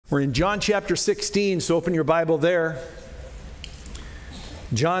We're in John chapter 16, so open your Bible there.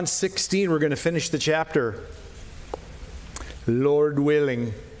 John 16, we're going to finish the chapter. Lord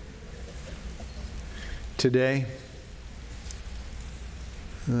willing, today.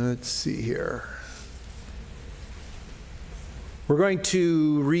 Let's see here. We're going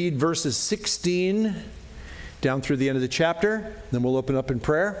to read verses 16 down through the end of the chapter. Then we'll open up in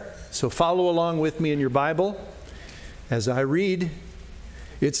prayer. So follow along with me in your Bible as I read.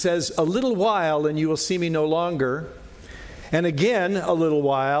 It says, "A little while and you will see me no longer, and again a little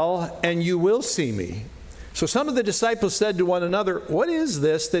while and you will see me." So some of the disciples said to one another, "What is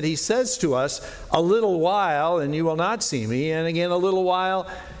this that he says to us, a little while and you will not see me, and again a little while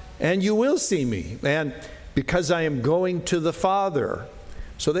and you will see me? And because I am going to the Father."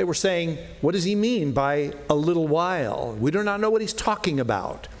 So they were saying, what does he mean by a little while? We do not know what he's talking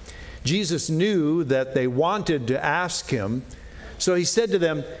about. Jesus knew that they wanted to ask him. So he said to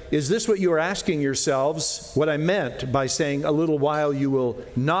them, "Is this what you are asking yourselves? What I meant by saying, a little while you will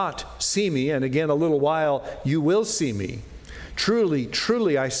not see me, and again a little while you will see me. Truly,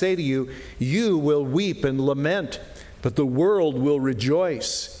 truly, I say to you, you will weep and lament, but the world will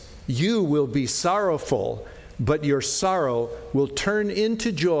rejoice. You will be sorrowful, but your sorrow will turn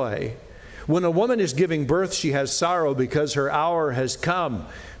into joy. When a woman is giving birth, she has sorrow because her hour has come.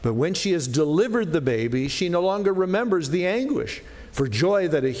 But when she has delivered the baby, she no longer remembers the anguish for joy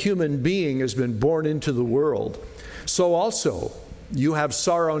that a human being has been born into the world. So also, you have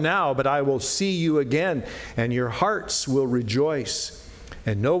sorrow now, but I will see you again, and your hearts will rejoice,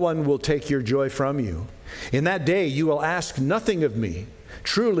 and no one will take your joy from you. In that day you will ask nothing of me.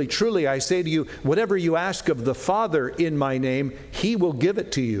 Truly, truly, I say to you, whatever you ask of the Father in my name, he will give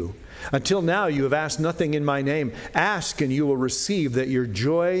it to you. Until now you have asked nothing in my name. Ask and you will receive, that your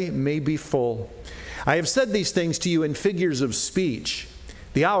joy may be full. I have said these things to you in figures of speech.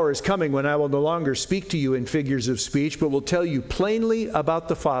 The hour is coming when I will no longer speak to you in figures of speech, but will tell you plainly about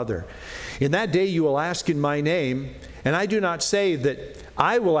the Father. In that day you will ask in my name, and I do not say that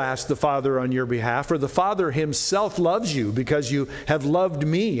I will ask the Father on your behalf, for the Father himself loves you, because you have loved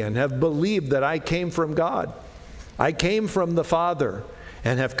me and have believed that I came from God. I came from the Father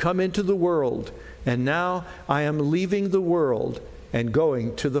and have come into the world, and now I am leaving the world and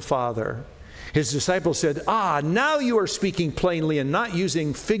going to the Father." His disciples said, "Now you are speaking plainly and not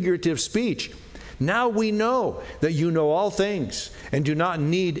using figurative speech. Now we know that you know all things and do not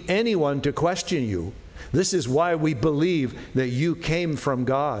need anyone to question you. This is why we believe that you came from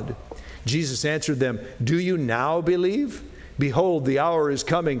God." Jesus answered them, "Do you now believe? Behold, the hour is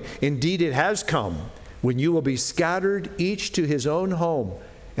coming. Indeed, it has come, when you will be scattered each to his own home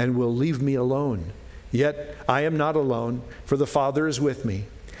and will leave me alone. Yet I am not alone, for the Father is with me.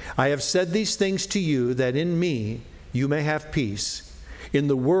 I have said these things to you, that in me you may have peace. In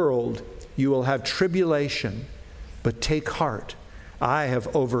the world you will have tribulation, but take heart. I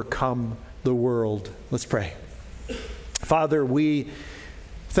have overcome the world." Let's pray. Father, we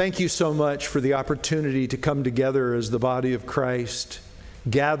thank you so much for the opportunity to come together as the body of Christ.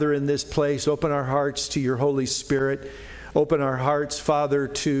 Gather in this place. Open our hearts to your Holy Spirit. Open our hearts, Father,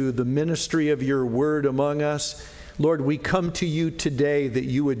 to the ministry of your word among us. Lord, we come to you today that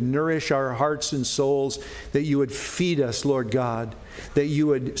you would nourish our hearts and souls, that you would feed us, Lord God, that you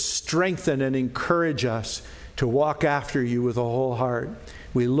would strengthen and encourage us to walk after you with a whole heart.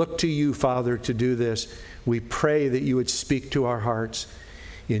 We look to you, Father, to do this. We pray that you would speak to our hearts.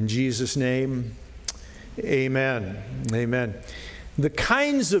 In Jesus' name, amen. Amen. The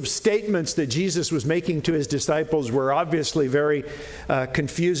kinds of statements that Jesus was making to his disciples were obviously very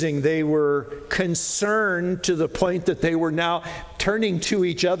confusing. They were concerned to the point that they were now turning to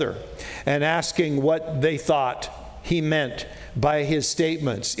each other and asking what they thought he meant by his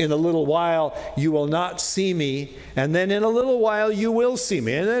statements. In a little while you will not see me, and then in a little while you will see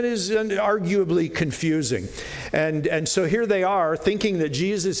me. And that is arguably confusing. And so here they are thinking that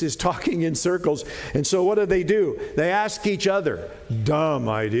Jesus is talking in circles. And so what do? They ask each other. Dumb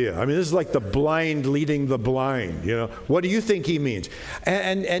idea. I mean, this is like the blind leading the blind. You know, what do you think he means?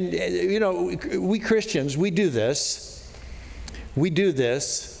 And you know, we Christians, we do this.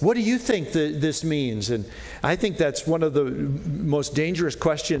 What do you think this means? And I think that's one of the most dangerous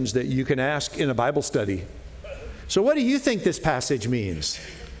questions that you can ask in a Bible study. So what do you think this passage means?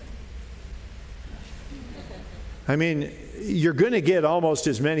 I mean, you're going to get almost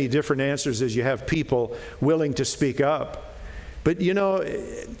as many different answers as you have people willing to speak up. But you know,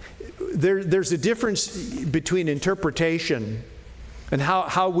 there's a difference between interpretation and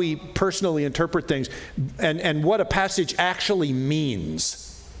how we personally interpret things and what a passage actually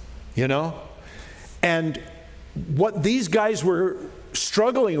means, you know? And what these guys were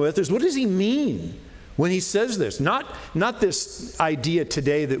struggling with is, what does he mean when he says this? Not this idea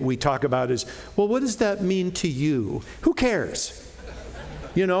today that we talk about is, well, what does that mean to you? Who cares?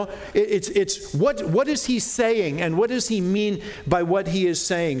 You know, it's what is he saying, and what does he mean by what he is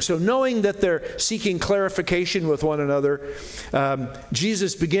saying? So knowing that they're seeking clarification with one another,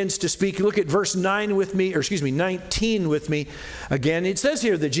 Jesus begins to speak. Look at verse 19 with me again. It says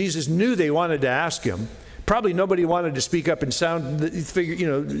here that Jesus knew they wanted to ask him. Probably nobody wanted to speak up and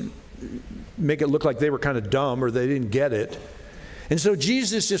make it look like they were kind of dumb or they didn't get it. And so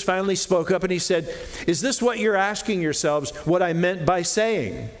Jesus just finally spoke up and he said, is this what you're asking yourselves, what I meant by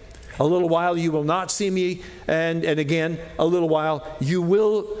saying? A little while you will not see me, and again, a little while you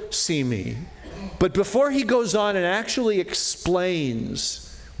will see me. But before he goes on and actually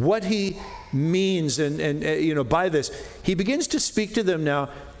explains what he means and by this, he begins to speak to them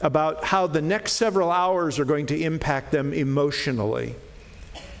now about how the next several hours are going to impact them emotionally.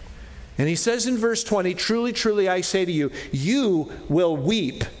 And he says in verse 20, truly, truly, I say to you, you will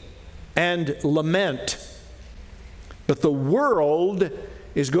weep and lament, but the world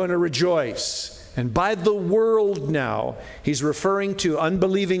is going to rejoice. And by the world now, he's referring to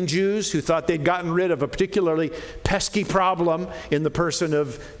unbelieving Jews who thought they'd gotten rid of a particularly pesky problem in the person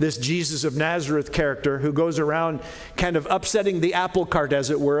of this Jesus of Nazareth character who goes around kind of upsetting the apple cart, as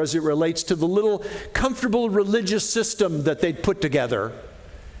it were, as it relates to the little comfortable religious system that they'd put together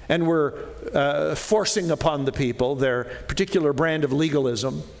and were forcing upon the people their particular brand of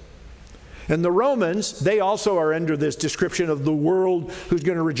legalism. And the Romans, they also are under this description of the world who's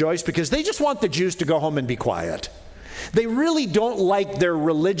going to rejoice because they just want the Jews to go home and be quiet. They really don't like their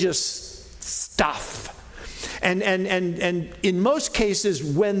religious stuff. And in most cases,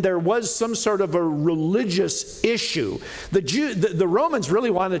 when there was some sort of a religious issue, the Romans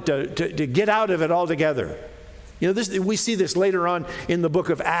really wanted to get out of it altogether. You know, we see this later on in the book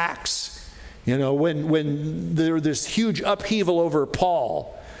of Acts, you know, when there was this huge upheaval over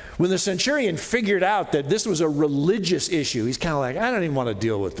Paul. When the centurion figured out that this was a religious issue, he's kind of like, I don't even want to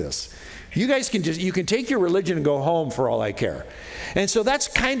deal with this. You guys you can take your religion and go home for all I care. And so that's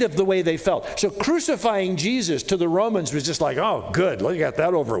kind of the way they felt. So crucifying Jesus to the Romans was just like, oh, good, we got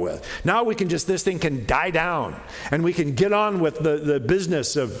that over with. Now this thing can die down and we can get on with the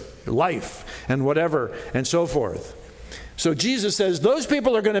business of life and whatever and so forth. So Jesus says those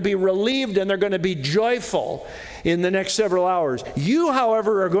people are going to be relieved and they're going to be joyful in the next several hours. You,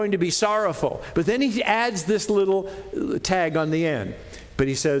 however, are going to be sorrowful. But then he adds this little tag on the end. But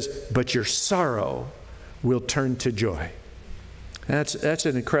he says, but your sorrow will turn to joy. That's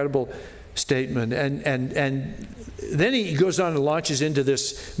an incredible statement. And then he goes on and launches into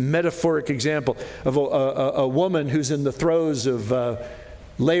this metaphoric example of a woman who's in the throes of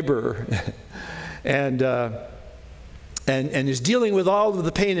labor and is dealing with all of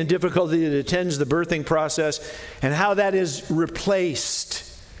the pain and difficulty that attends the birthing process, and how that is replaced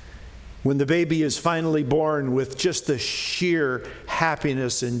when the baby is finally born with just the sheer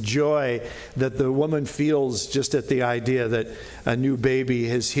happiness and joy that the woman feels just at the idea that a new baby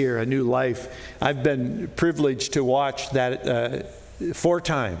is here, a new life. I've been privileged to watch that 4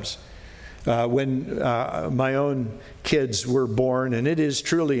 times when my own kids were born, and it is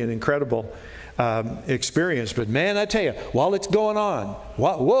truly an incredible experience. But man, I tell you, while it's going on,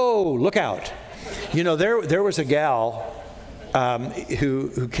 whoa, look out. You know, there was a gal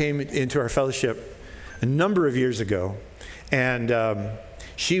who came into our fellowship a number of years ago, and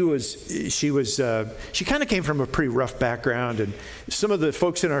she kind of came from a pretty rough background, and some of the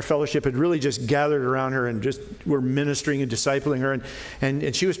folks in our fellowship had really just gathered around her and just were ministering and discipling her,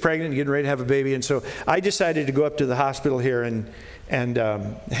 and she was pregnant and getting ready to have a baby. And so I decided to go up to the hospital here and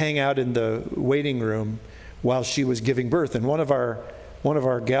hang out in the waiting room while she was giving birth. And one of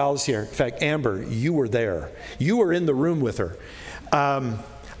our gals here, in fact, Amber, you were there. You were in the room with her. And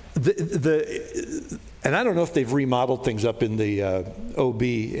I don't know if they've remodeled things up in the OB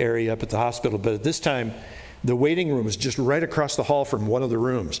area up at the hospital, but at this time, the waiting room was just right across the hall from one of the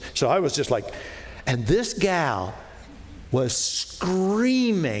rooms. So I was just like, and this gal was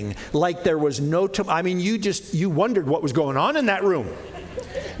screaming like there was no tomorrow. I mean, you wondered what was going on in that room.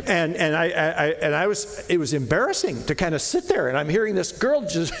 And it was embarrassing to kind of sit there, and I'm hearing this girl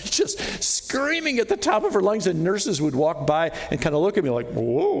just screaming at the top of her lungs, and nurses would walk by and kind of look at me like,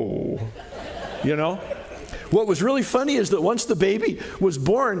 whoa, you know? What was really funny is that once the baby was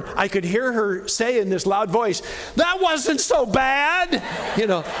born, I could hear her say in this loud voice, that wasn't so bad, you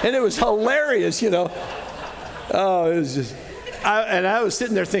know, and it was hilarious, you know. Oh, it was just, I was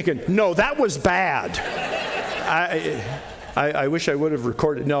sitting there thinking, no, that was bad. I wish I would have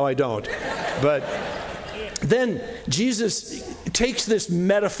recorded. No, I don't. But then Jesus takes this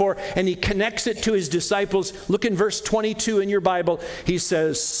metaphor and he connects it to his disciples. Look in verse 22 in your Bible. He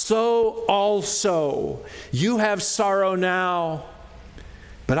says, "So also you have sorrow now,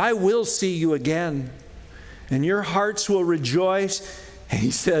 but I will see you again, and your hearts will rejoice." And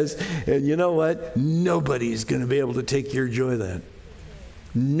he says, and you know what? Nobody's going to be able to take your joy then.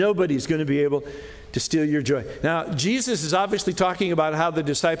 Nobody's going to be able to steal your joy. Now, Jesus is obviously talking about how the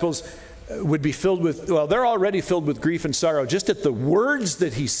disciples would be filled with, well, they're already filled with grief and sorrow just at the words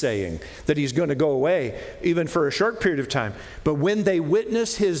that he's saying, that he's going to go away, even for a short period of time. But when they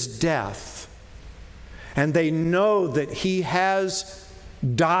witness his death, and they know that he has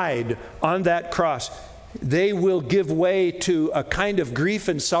died on that cross, they will give way to a kind of grief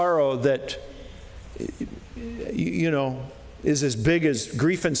and sorrow that, you know, is as big as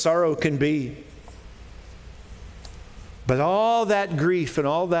grief and sorrow can be. But all that grief and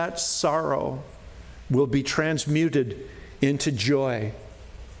all that sorrow will be transmuted into joy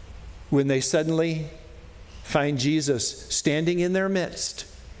when they suddenly find Jesus standing in their midst,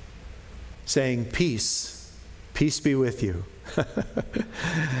 saying, "Peace, peace be with you."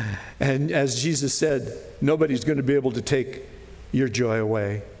 And as Jesus said, nobody's going to be able to take your joy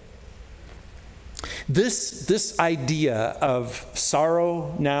away. This idea of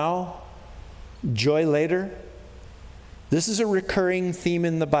sorrow now, joy later, this is a recurring theme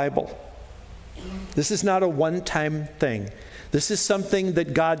in the Bible. This is not a one-time thing. This is something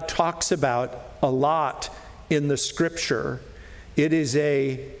that God talks about a lot in the Scripture. It is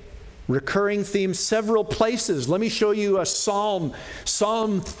a recurring theme several places. Let me show you a psalm.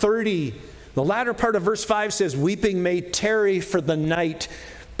 Psalm 30. The latter part of verse 5 says, "Weeping may tarry for the night,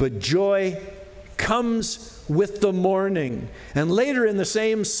 but joy comes with the morning." And later in the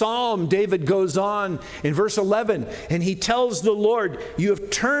same psalm, David goes on in verse 11, and he tells the Lord, "You have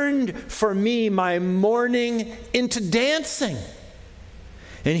turned for me my mourning into dancing."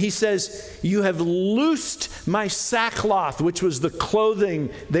 And he says, "You have loosed my sackcloth," which was the clothing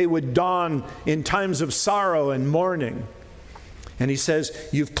they would don in times of sorrow and mourning. And he says,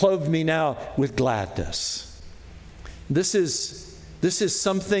 "You've clothed me now with gladness." This is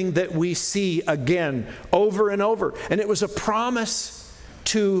something that we see again over and over. And it was a promise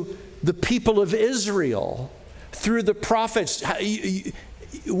to the people of Israel through the prophets.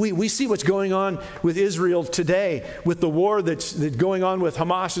 We see what's going on with Israel today, with the war that's going on with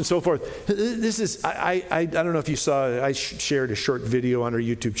Hamas and so forth. This is, I don't know if you saw, I shared a short video on our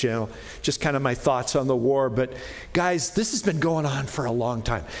YouTube channel, just kind of my thoughts on the war. But guys, this has been going on for a long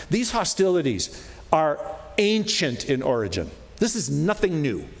time. These hostilities are ancient in origin. This is nothing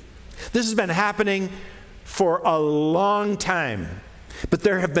new. This has been happening for a long time. But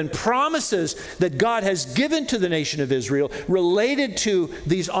there have been promises that God has given to the nation of Israel related to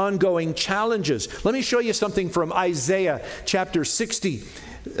these ongoing challenges. Let me show you something from Isaiah chapter 60.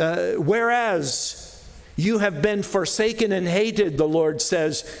 "Whereas you have been forsaken and hated," the Lord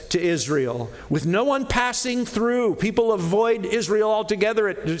says to Israel, "with no one passing through." People avoid Israel altogether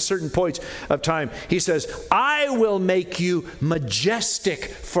at certain points of time. He says, "I will make you majestic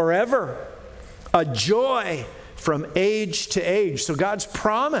forever, a joy from age to age." So God's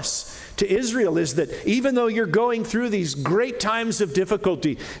promise to Israel is that even though you're going through these great times of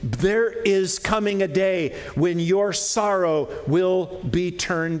difficulty, there is coming a day when your sorrow will be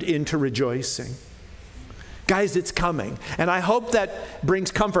turned into rejoicing. Guys, it's coming. And I hope that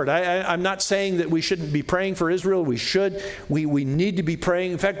brings comfort. I'm not saying that we shouldn't be praying for Israel. We should. We need to be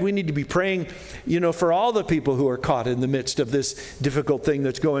praying. In fact, we need to be praying, for all the people who are caught in the midst of this difficult thing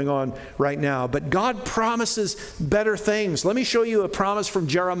that's going on right now. But God promises better things. Let me show you a promise from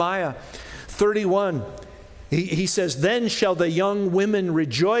Jeremiah 31. He says, "Then shall the young women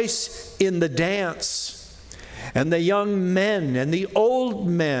rejoice in the dance, and the young men and the old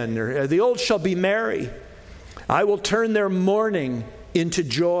men, or the old shall be merry. I will turn their mourning into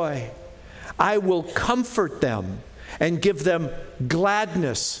joy. I will comfort them and give them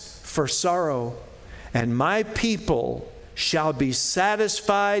gladness for sorrow. And my people shall be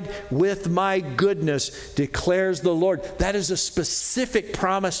satisfied with my goodness, declares the Lord." That is a specific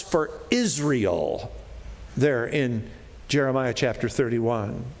promise for Israel there in Jeremiah chapter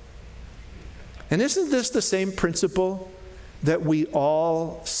 31. And isn't this the same principle that we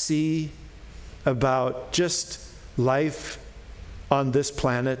all see about just life on this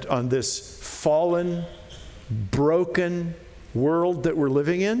planet, on this fallen, broken world that we're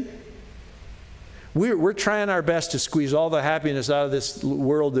living in? We're trying our best to squeeze all the happiness out of this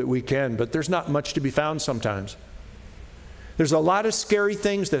world that we can, but there's not much to be found sometimes. There's a lot of scary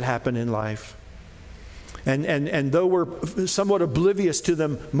things that happen in life. And though we're somewhat oblivious to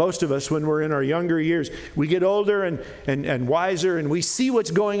them, most of us, when we're in our younger years, we get older and wiser, and we see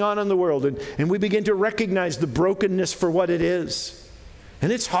what's going on in the world, and we begin to recognize the brokenness for what it is.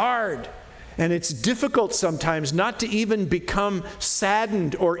 And it's hard, and it's difficult sometimes not to even become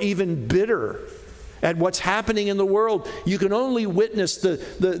saddened or even bitter at what's happening in the world. You can only witness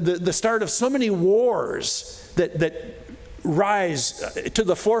the start of so many wars that rise to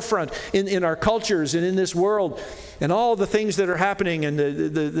the forefront in our cultures and in this world, and all the things that are happening, and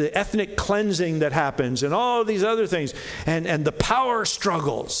the ethnic cleansing that happens, and all these other things, and the power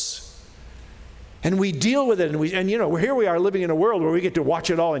struggles. And we deal with it, and here we are living in a world where we get to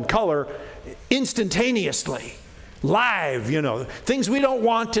watch it all in color instantaneously, live, things we don't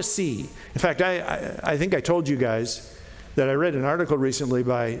want to see. In fact, I think I told you guys that I read an article recently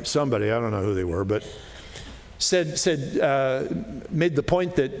by somebody, I don't know who they were, but made the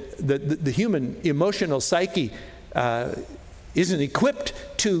point that the human emotional psyche isn't equipped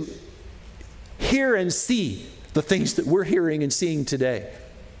to hear and see the things that we're hearing and seeing today.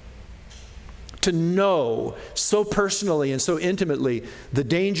 To know so personally and so intimately the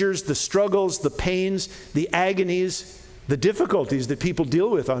dangers, the struggles, the pains, the agonies, the difficulties that people deal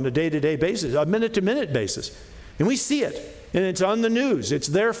with on a day-to-day basis, a minute-to-minute basis. And we see it. And it's on the news. It's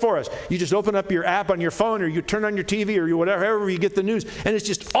there for us. You just open up your app on your phone, or you turn on your TV, or whatever, however you get the news, and it's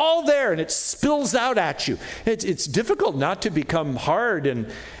just all there, and it spills out at you. It's difficult not to become hard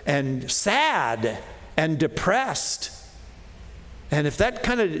and sad and depressed. And if that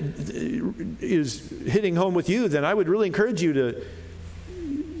kind of is hitting home with you, then I would really encourage you to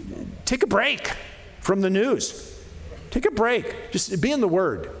take a break from the news. Take a break. Just be in the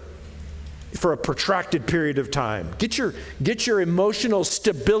Word for a protracted period of time. Get your emotional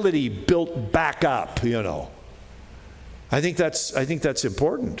stability built back up, I think that's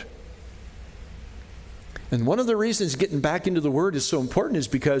important. And one of the reasons getting back into the Word is so important is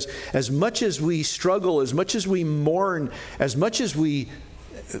because as much as we struggle, as much as we mourn, as much as we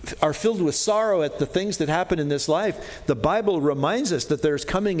are filled with sorrow at the things that happen in this life, the Bible reminds us that there's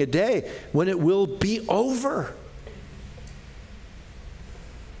coming a day when it will be over.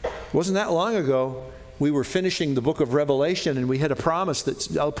 It wasn't that long ago, we were finishing the book of Revelation, and we had a promise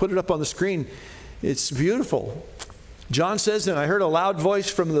that, I'll put it up on the screen. It's beautiful. John says, and I heard a loud voice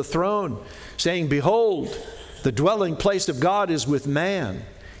from the throne saying, "Behold, the dwelling place of God is with man.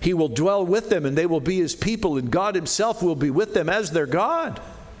 He will dwell with them, and they will be his people, and God himself will be with them as their God."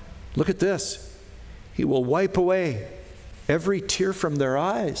 Look at this. He will wipe away every tear from their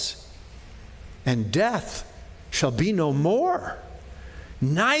eyes, and death shall be no more.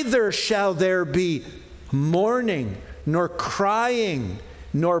 Neither shall there be mourning, nor crying,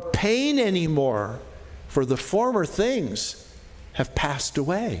 nor pain anymore, for the former things have passed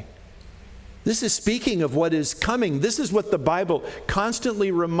away. This is speaking of what is coming. This is what the Bible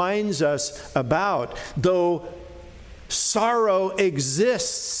constantly reminds us about. Though sorrow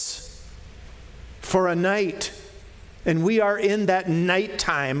exists for a night, and we are in that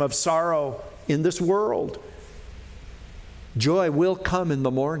nighttime of sorrow in this world, joy will come in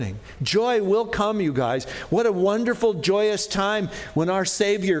the morning. Joy will come, you guys. What a wonderful, joyous time when our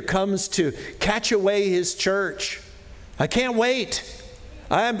Savior comes to catch away his church. I can't wait.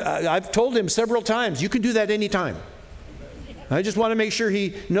 I've told him several times, you can do that anytime. I just want to make sure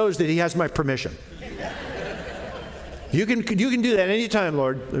he knows that he has my permission. You can do that anytime,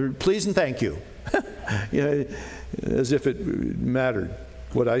 Lord. Please and thank you. As if it mattered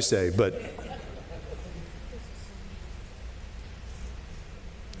what I say, but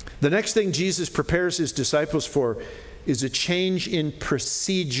the next thing Jesus prepares his disciples for is a change in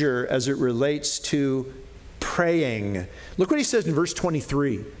procedure as it relates to praying. Look what he says in verse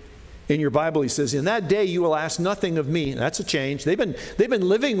 23. In your Bible, he says, "In that day you will ask nothing of me." That's a change. They've been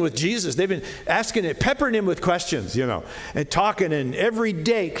living with Jesus. They've been asking it, peppering him with questions, and talking, and every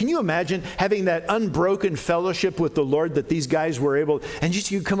day. Can you imagine having that unbroken fellowship with the Lord that these guys were able, and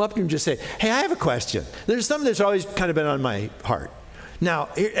you come up to him and just say, "Hey, I have a question. There's something that's always kind of been on my heart." Now,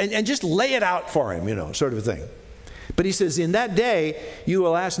 and just lay it out for him, sort of a thing. But he says, "In that day, you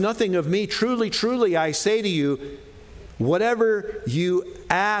will ask nothing of me. Truly, truly, I say to you, whatever you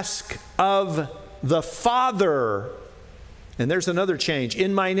ask of the Father," and there's another change,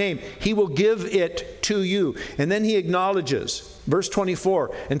 "in my name, he will give it to you." And then he acknowledges, verse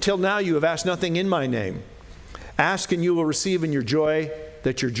 24, "Until now you have asked nothing in my name. Ask and you will receive in your joy,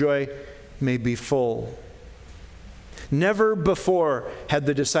 that your joy may be full." Never before had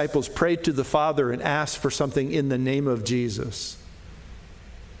the disciples prayed to the Father and asked for something in the name of Jesus.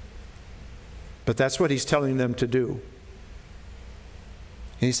 But that's what he's telling them to do.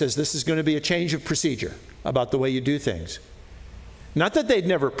 And he says this is going to be a change of procedure. about the way you do things. Not that they'd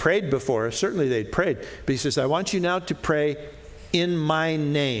never prayed before. Certainly they'd prayed. But he says, I want you now to pray in my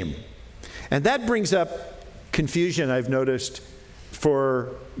name. And that brings up confusion, I've noticed,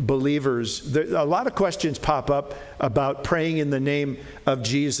 for believers. A lot of questions pop up about praying in the name of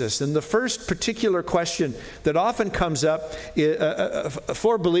Jesus. And the first particular question that often comes up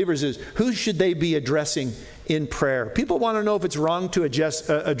for believers is, who should they be addressing in prayer? People want to know if it's wrong to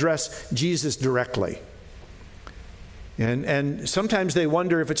address Jesus directly. And sometimes they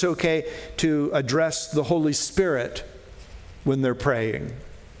wonder if it's okay to address the Holy Spirit when they're praying.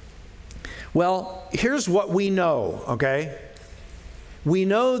 Well, here's what we know, okay? We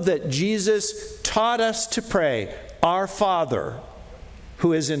know that Jesus taught us to pray, Our Father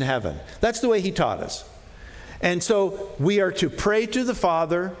who is in heaven. That's the way he taught us. And so we are to pray to the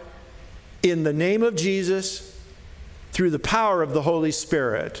Father in the name of Jesus through the power of the Holy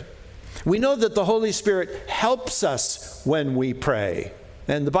Spirit. We know that the Holy Spirit helps us when we pray.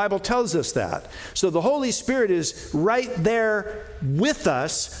 And the Bible tells us that. So the Holy Spirit is right there with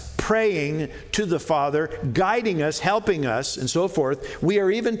us, praying to the Father, guiding us, helping us, and so forth. We are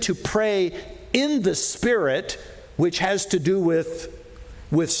even to pray in the Spirit, which has to do with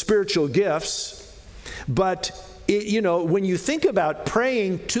spiritual gifts. But when you think about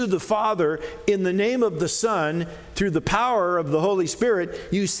praying to the Father in the name of the Son through the power of the Holy Spirit,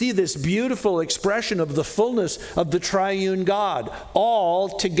 you see this beautiful expression of the fullness of the triune God all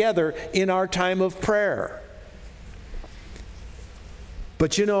together in our time of prayer.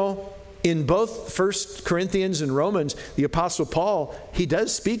 But in both 1 Corinthians and Romans, the Apostle Paul, he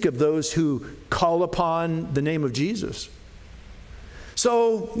does speak of those who call upon the name of Jesus.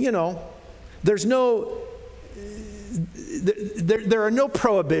 So, there are no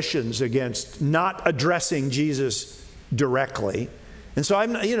prohibitions against not addressing Jesus directly. And so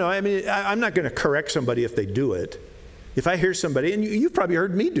I'm not going to correct somebody if they do it. If I hear somebody, and you've probably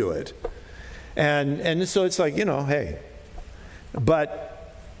heard me do it. And so it's like, hey. But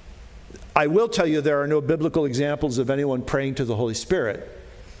I will tell you there are no biblical examples of anyone praying to the Holy Spirit.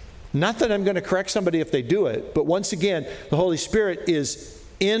 Not that I'm going to correct somebody if they do it, but once again, the Holy Spirit is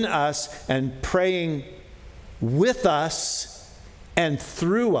in us and praying with us and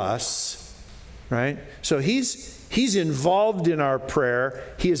through us, right? So he's involved in our prayer.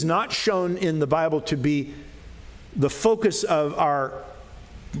 He is not shown in the Bible to be the focus of our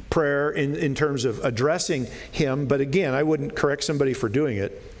prayer in terms of addressing him. But again, I wouldn't correct somebody for doing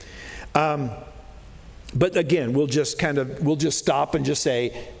it. But again, we'll just stop and just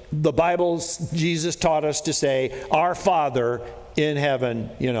say, Jesus taught us to say, Our Father in heaven,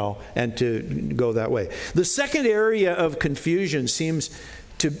 and to go that way. The second area of confusion seems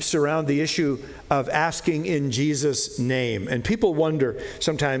to surround the issue of asking in Jesus' name. And people wonder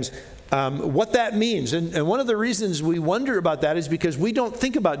sometimes what that means. And one of the reasons we wonder about that is because we don't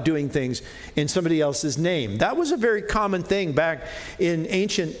think about doing things in somebody else's name. That was a very common thing back in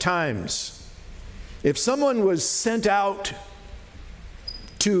ancient times. If someone was sent out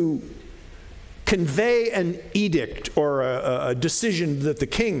to convey an edict or a decision that the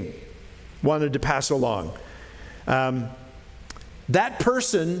king wanted to pass along, that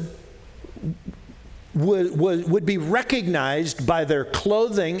person would be recognized by their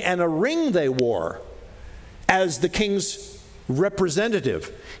clothing and a ring they wore as the king's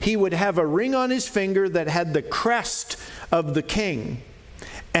representative. He would have a ring on his finger that had the crest of the king.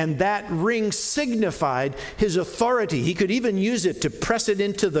 And that ring signified his authority. He could even use it to press it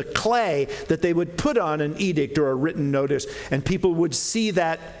into the clay that they would put on an edict or a written notice. And people would see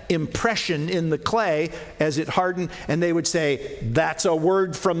that impression in the clay as it hardened, and they would say, that's a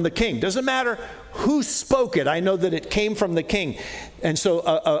word from the king. Doesn't matter who spoke it. I know that it came from the king. And so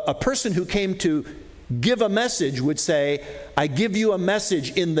a person who came to give a message would say, I give you a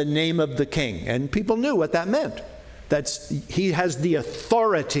message in the name of the king. And people knew what that meant. He has the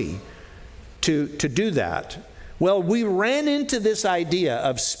authority to do that. Well, we ran into this idea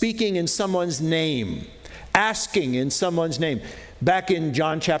of speaking in someone's name, asking in someone's name, back in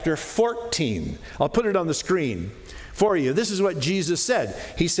John chapter 14. I'll put it on the screen for you. This is what Jesus said.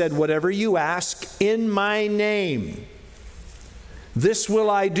 He said, whatever you ask in my name, this will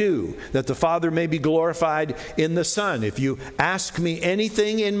I do, that the Father may be glorified in the Son. If you ask me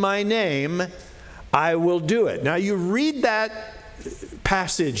anything in my name, I will do it. Now you read that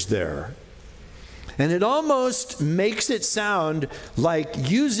passage there, and it almost makes it sound like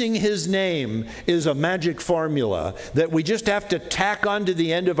using his name is a magic formula that we just have to tack onto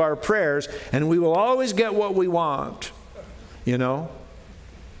the end of our prayers and we will always get what we want,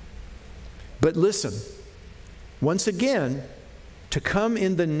 But listen, once again, to come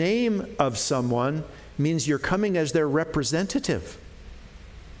in the name of someone means you're coming as their representative.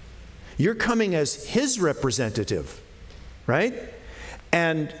 You're coming as his representative, right?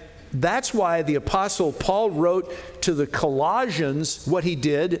 And that's why the Apostle Paul wrote to the Colossians what he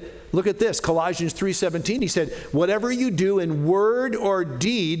did. Look at this, Colossians 3:17. He said, whatever you do in word or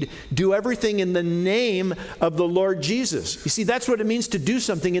deed, do everything in the name of the Lord Jesus. You see, that's what it means to do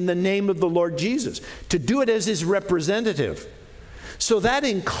something in the name of the Lord Jesus, to do it as his representative. So that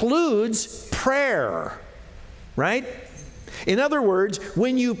includes prayer, right? In other words,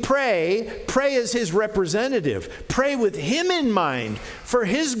 when you pray, pray as his representative. Pray with him in mind, for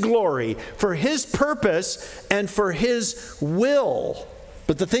his glory, for his purpose, and for his will.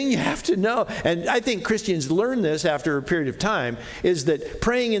 But the thing you have to know, and I think Christians learn this after a period of time, is that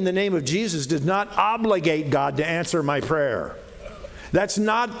praying in the name of Jesus does not obligate God to answer my prayer. That's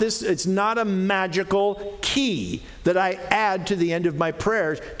not this, it's not a magical key that I add to the end of my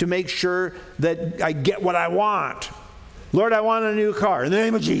prayers to make sure that I get what I want. Lord, I want a new car in the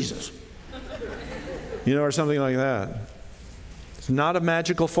name of Jesus. You know, or something like that. It's not a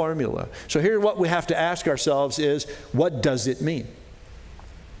magical formula. So here what we have to ask ourselves is, what does it mean?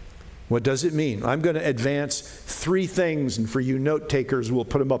 What does it mean? I'm going to advance 3 things, and for you note takers, we'll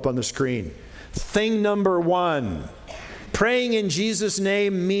put them up on the screen. Thing number 1, praying in Jesus'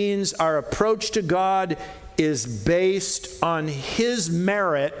 name means our approach to God is based on his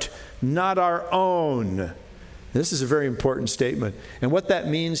merit, not our own. This is a very important statement. And what that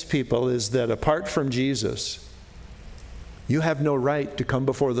means, people, is that apart from Jesus, you have no right to come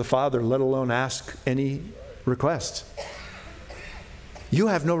before the Father, let alone ask any requests. You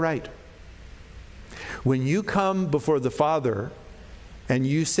have no right. When you come before the Father and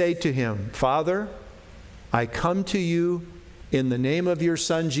you say to him, Father, I come to you in the name of your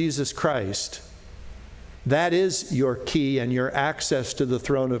Son, Jesus Christ, that is your key and your access to the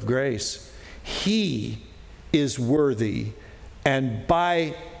throne of grace. He is worthy, and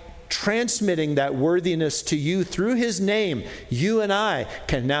by transmitting that worthiness to you through his name, you and I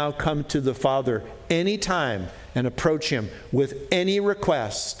can now come to the Father anytime and approach him with any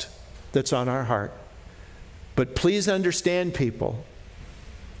request that's on our heart. But please understand, people,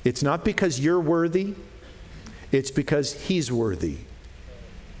 it's not because you're worthy, it's because he's worthy.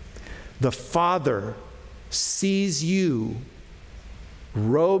 The Father sees you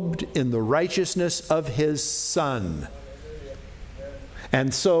robed in the righteousness of his Son.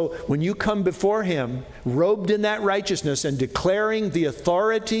 And so when you come before him, robed in that righteousness and declaring the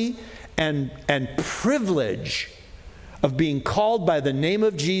authority and privilege of being called by the name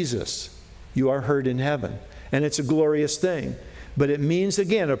of Jesus, you are heard in heaven. And it's a glorious thing. But it means,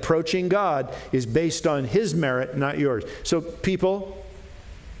 again, approaching God is based on his merit, not yours. So people,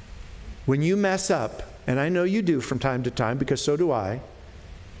 when you mess up, and I know you do from time to time because so do I,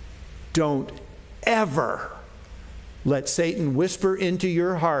 don't ever let Satan whisper into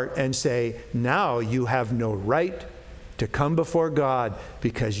your heart and say, now you have no right to come before God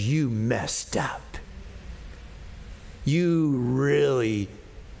because you messed up. You really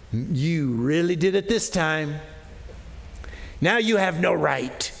did it this time. Now you have no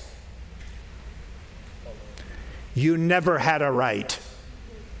right. You never had a right.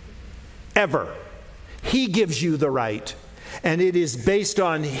 Ever. He gives you the right. And it is based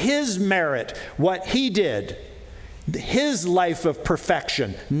on his merit, what he did, his life of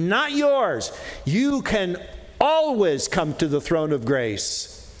perfection, not yours. You can always come to the throne of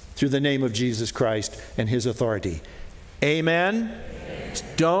grace through the name of Jesus Christ and his authority. Amen? Amen.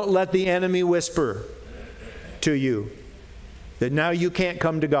 Don't let the enemy whisper to you that now you can't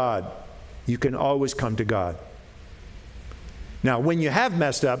come to God. You can always come to God. Now, when you have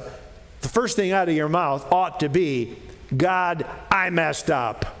messed up, the first thing out of your mouth ought to be, God, I messed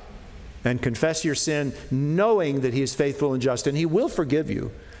up. And confess your sin, knowing that he is faithful and just, and he will forgive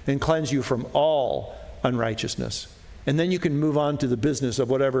you and cleanse you from all unrighteousness. And then you can move on to the business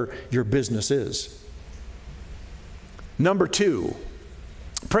of whatever your business is. Number 2,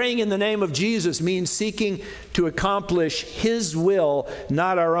 praying in the name of Jesus means seeking to accomplish his will,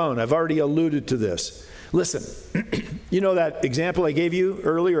 not our own. I've already alluded to this. Listen, you know that example I gave you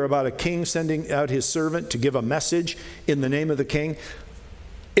earlier about a king sending out his servant to give a message in the name of the king?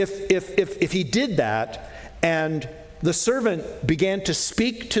 If he did that and the servant began to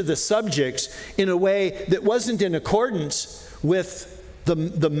speak to the subjects in a way that wasn't in accordance with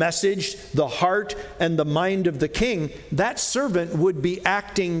the message, the heart, and the mind of the king, that servant would be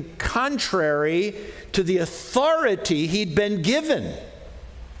acting contrary to the authority he'd been given.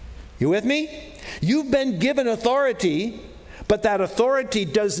 You with me? You've been given authority, but that authority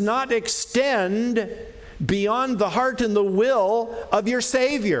does not extend beyond the heart and the will of your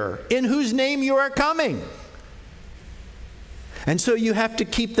Savior, in whose name you are coming. And so you have to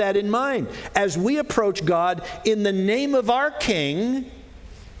keep that in mind. As we approach God in the name of our King,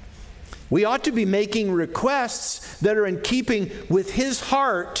 we ought to be making requests that are in keeping with His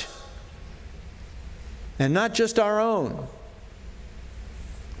heart and not just our own.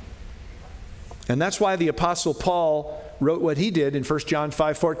 And that's why the Apostle Paul wrote what he did in 1 John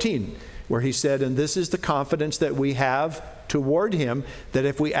 5:14, where he said, "And this is the confidence that we have toward Him, that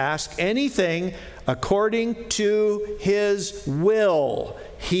if we ask anything according to His will,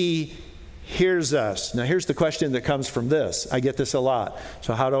 He hears us." Now here's the question that comes from this. I get this a lot.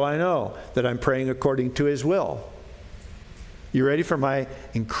 So how do I know that I'm praying according to His will? You ready for my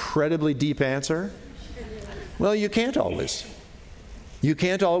incredibly deep answer? Well, you can't always. You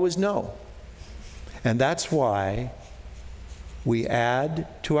can't always know. And that's why we add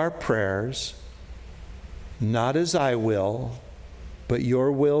to our prayers, "Not as I will, but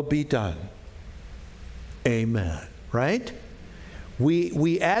your will be done. Amen." Right?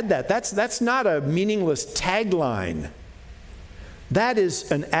 We add that. That's not a meaningless tagline. That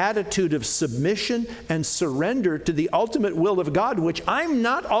is an attitude of submission and surrender to the ultimate will of God, which I'm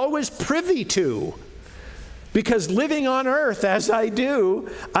not always privy to. Because living on earth as I do,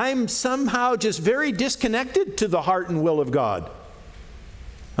 I'm somehow just very disconnected to the heart and will of God.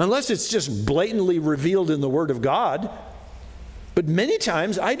 Unless it's just blatantly revealed in the Word of God. But many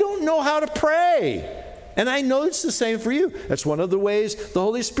times I don't know how to pray. And I know it's the same for you. That's one of the ways the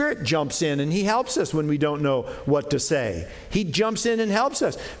Holy Spirit jumps in and He helps us when we don't know what to say. He jumps in and helps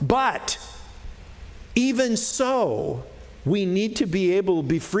us. But even so, we need to be able to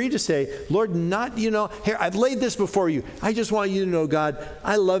be free to say, "Lord, not, here, I've laid this before you. I just want you to know, God,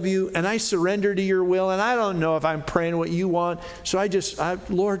 I love you and I surrender to your will, and I don't know if I'm praying what you want. So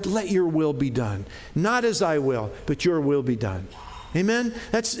Lord, let your will be done. Not as I will, but your will be done." Amen?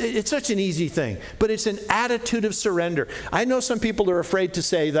 It's such an easy thing, but it's an attitude of surrender. I know some people are afraid to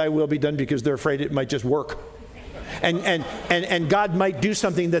say, "Thy will be done," because they're afraid it might just work. And God might do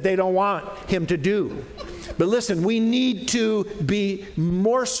something that they don't want Him to do. But listen, we need to be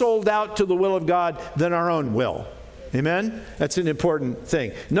more sold out to the will of God than our own will. Amen? That's an important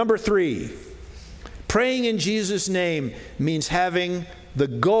thing. Number 3, praying in Jesus' name means having the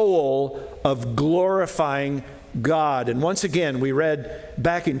goal of glorifying God. And once again, we read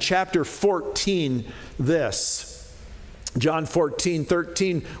back in chapter 14 this. John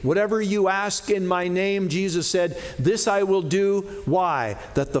 14:13, "Whatever you ask in my name," Jesus said, "this I will do." Why?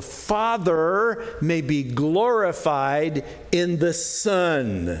 "That the Father may be glorified in the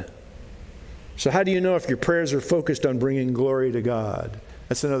Son." So how do you know if your prayers are focused on bringing glory to God?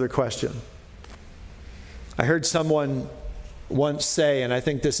 That's another question. I heard someone once say, and I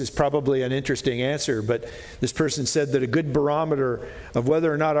think this is probably an interesting answer, but this person said that a good barometer of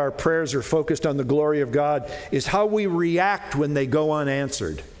whether or not our prayers are focused on the glory of God is how we react when they go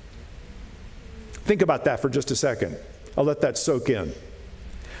unanswered. Think about that for just a second. I'll let that soak in.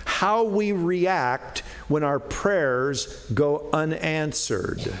 How we react when our prayers go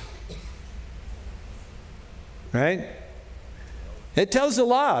unanswered. Right? It tells a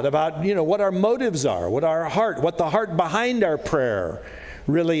lot about, what our motives are, what the heart behind our prayer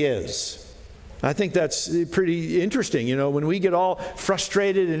really is. I think that's pretty interesting. When we get all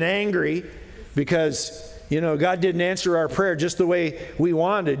frustrated and angry because, God didn't answer our prayer just the way we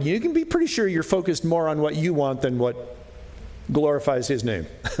wanted, you can be pretty sure you're focused more on what you want than what glorifies His name.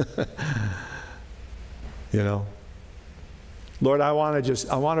 Lord, I want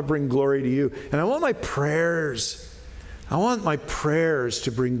to bring glory to you. And I want my prayers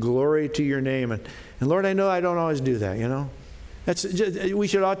to bring glory to your name. And Lord, I know I don't always do that, That's just, we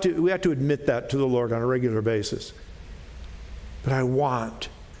have to admit that to the Lord on a regular basis. But I want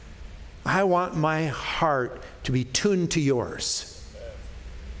my heart to be tuned to yours.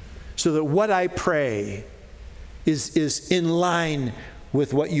 So that what I pray is in line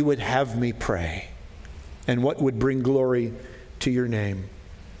with what you would have me pray. And what would bring glory to your name.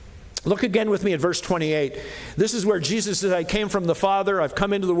 Look again with me at verse 28. This is where Jesus says, "I came from the Father, I've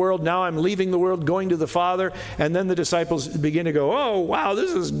come into the world, now I'm leaving the world, going to the Father." And then the disciples begin to go, "Oh, wow,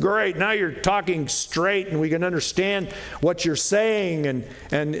 this is great. Now you're talking straight and we can understand what you're saying."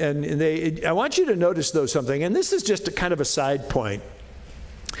 And I want you to notice, though, something. And this is just a kind of a side point.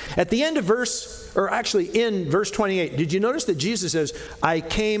 At the end of in verse 28, did you notice that Jesus says, "I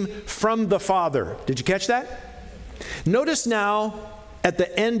came from the Father"? Did you catch that? Notice now, at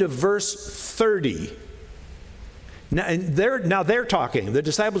the end of verse 30, Now they're talking. The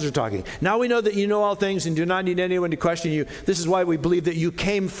disciples are talking. Now we know that you know all things and do not need anyone to question you. This is why we believe that you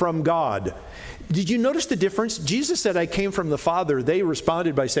came from God. Did you notice the difference? Jesus said, I came from the Father. They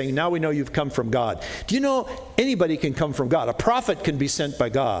responded by saying, now we know you've come from God. Do you know anybody can come from God? A prophet can be sent by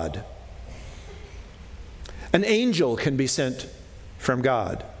God. An angel can be sent from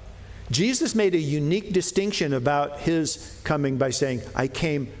God. Jesus made a unique distinction about his coming by saying, I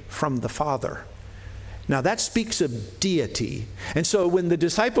came from the Father. Now that speaks of deity. And so when the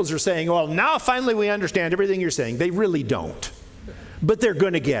disciples are saying, well, now finally we understand everything you're saying, they really don't. But they're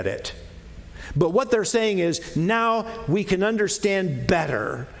going to get it. But what they're saying is, now we can understand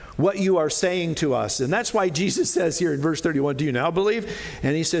better what you are saying to us. And that's why Jesus says here in verse 31, do you now believe?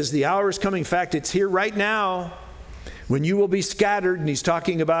 And he says, the hour is coming. In fact, it's here right now when you will be scattered. And he's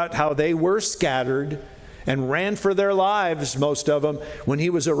talking about how they were scattered and ran for their lives, most of them, when he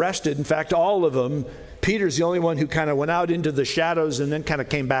was arrested. In fact, all of them. Peter's the only one who kind of went out into the shadows and then kind of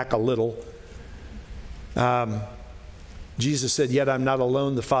came back a little. Jesus said, yet I'm not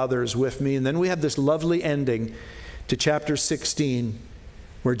alone, the Father is with me. And then we have this lovely ending to chapter 16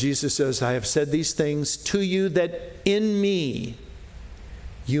 where Jesus says, I have said these things to you that in me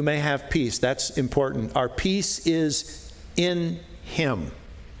you may have peace. That's important. Our peace is in him.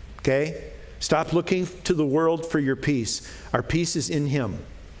 Okay? Stop looking to the world for your peace. Our peace is in him.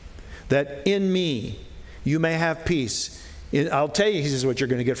 That in me you may have peace. I'll tell you, he says, what you're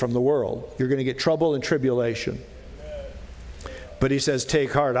going to get from the world. You're going to get trouble and tribulation. But he says,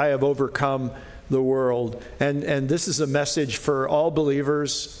 take heart, I have overcome the world. And this is a message for all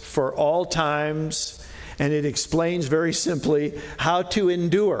believers, for all times. And it explains very simply how to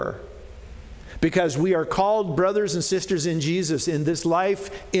endure. Because we are called, brothers and sisters in Jesus, in this life,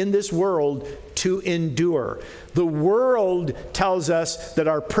 in this world, to endure. The world tells us that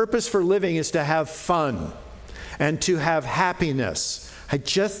our purpose for living is to have fun and to have happiness. I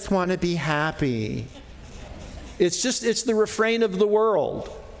just want to be happy. It's the refrain of the world.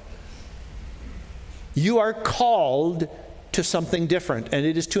 You are called to something different, and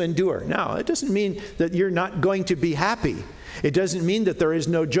it is to endure. Now, it doesn't mean that you're not going to be happy. It doesn't mean that there is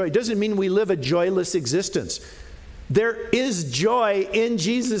no joy. It doesn't mean we live a joyless existence. There is joy in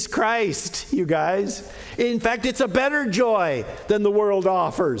Jesus Christ, you guys. In fact, it's a better joy than the world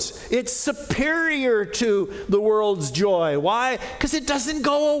offers. It's superior to the world's joy. Why? Because it doesn't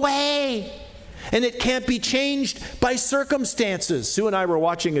go away. And it can't be changed by circumstances. Sue and I were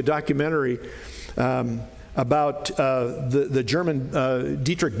watching a documentary about the German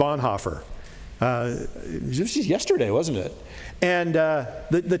Dietrich Bonhoeffer. This was yesterday, wasn't it? And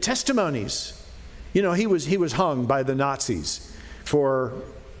the testimonies. You know, he was hung by the Nazis for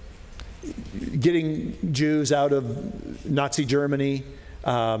getting Jews out of Nazi Germany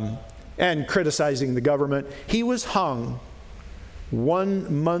and criticizing the government. He was hung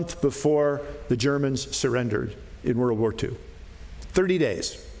 1 month before the Germans surrendered in World War II. 30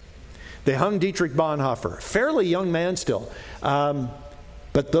 days. They hung Dietrich Bonhoeffer, fairly young man still.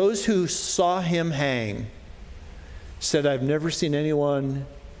 But those who saw him hang said, I've never seen anyone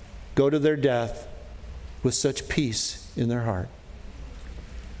go to their death with such peace in their heart.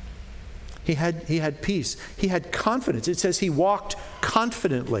 He had peace. He had confidence. It says he walked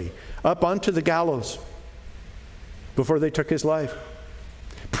confidently up onto the gallows before they took his life,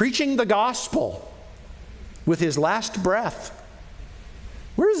 preaching the gospel with his last breath.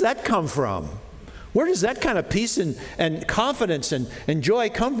 Where does that come from? Where does that kind of peace and confidence and joy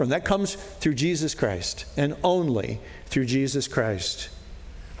come from? That comes through Jesus Christ, and only through Jesus Christ.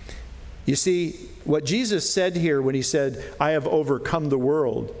 You see, what Jesus said here when he said, I have overcome the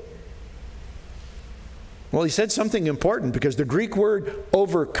world. Well, he said something important, because the Greek word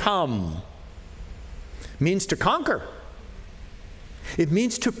overcome means to conquer. It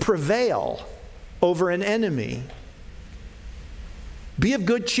means to prevail over an enemy. Be of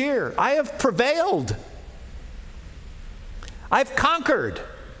good cheer. I have prevailed. I've conquered.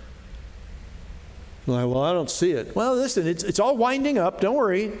 Well, I don't see it. Well, listen, it's all winding up. Don't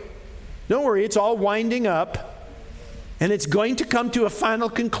worry. Don't worry, it's all winding up. And it's going to come to a final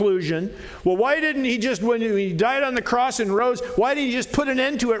conclusion. Well, why didn't he just, when he died on the cross and rose, why didn't he just put an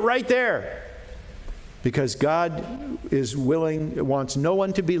end to it right there? Because God is willing, wants no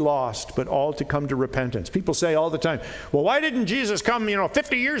one to be lost, but all to come to repentance. People say all the time, well, why didn't Jesus come,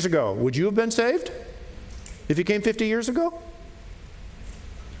 50 years ago? Would you have been saved if he came 50 years ago?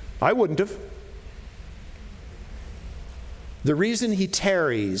 I wouldn't have. The reason he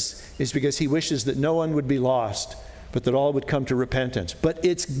tarries is because he wishes that no one would be lost, but that all would come to repentance. But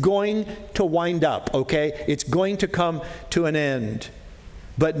it's going to wind up, okay? It's going to come to an end.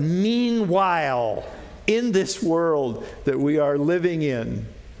 But meanwhile, in this world that we are living in.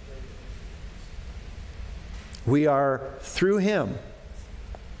 We are, through Him,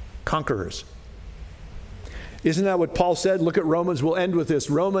 conquerors. Isn't that what Paul said? Look at Romans. We'll end with this.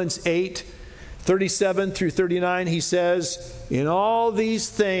 Romans 8:37 through 39. He says, in all these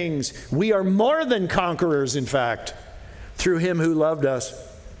things, we are more than conquerors, in fact, through Him who loved us.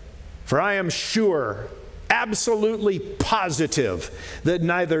 For I am sure, absolutely positive, that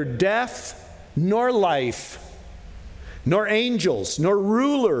neither death nor life, nor angels, nor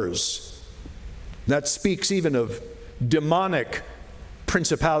rulers, that speaks even of demonic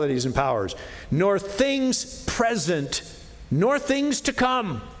principalities and powers, nor things present, nor things to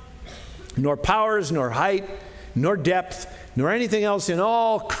come, nor powers, nor height, nor depth, nor anything else in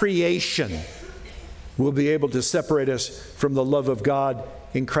all creation will be able to separate us from the love of God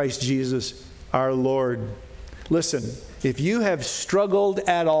in Christ Jesus our Lord. Listen, if you have struggled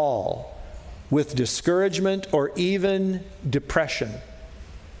at all with discouragement or even depression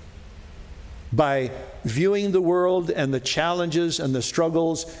by viewing the world and the challenges and the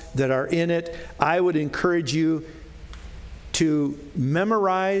struggles that are in it, I would encourage you to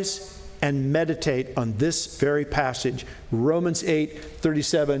memorize and meditate on this very passage, Romans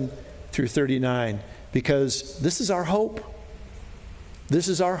 8:37 through 39, because this is our hope. This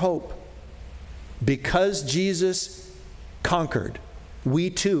is our hope. Because Jesus conquered, we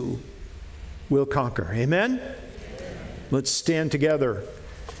too will conquer. Amen? Let's stand together.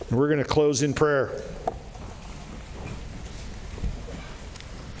 And we're going to close in prayer.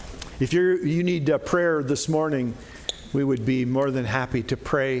 If you need prayer this morning, we would be more than happy to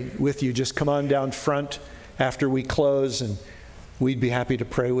pray with you. Just come on down front after we close, and we'd be happy to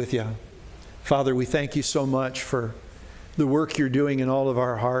pray with you. Father, we thank you so much for the work you're doing in all of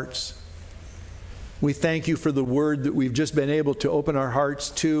our hearts. We thank you for the word that we've just been able to open our hearts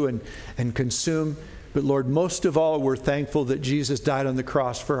to and consume. But Lord, most of all, we're thankful that Jesus died on the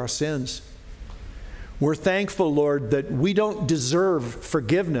cross for our sins. We're thankful, Lord, that we don't deserve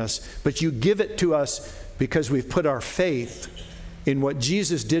forgiveness, but you give it to us because we've put our faith in what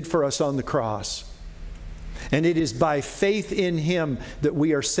Jesus did for us on the cross. And it is by faith in Him that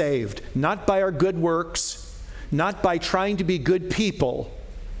we are saved, not by our good works, not by trying to be good people,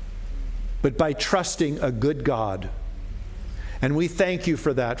 but by trusting a good God. And we thank you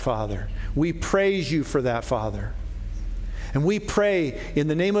for that, Father. We praise you for that, Father. And we pray in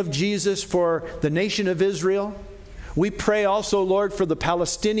the name of Jesus for the nation of Israel. We pray also, Lord, for the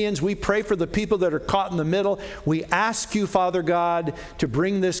Palestinians. We pray for the people that are caught in the middle. We ask you, Father God, to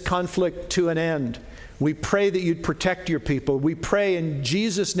bring this conflict to an end. We pray that you'd protect your people. We pray in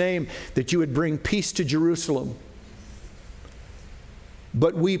Jesus' name that you would bring peace to Jerusalem.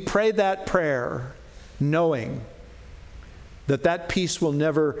 But we pray that prayer knowing that that peace will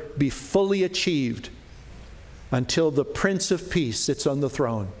never be fully achieved until the Prince of Peace sits on the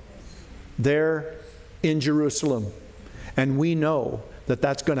throne there in Jerusalem. And we know that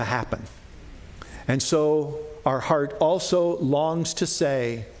that's going to happen. And so our heart also longs to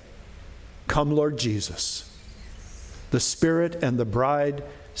say, come, Lord Jesus. The Spirit and the bride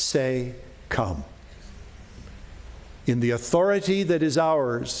say, come. In the authority that is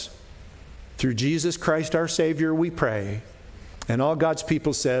ours, through Jesus Christ our Savior, we pray. And all God's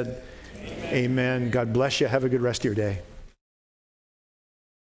people said, amen. God bless you. Have a good rest of your day.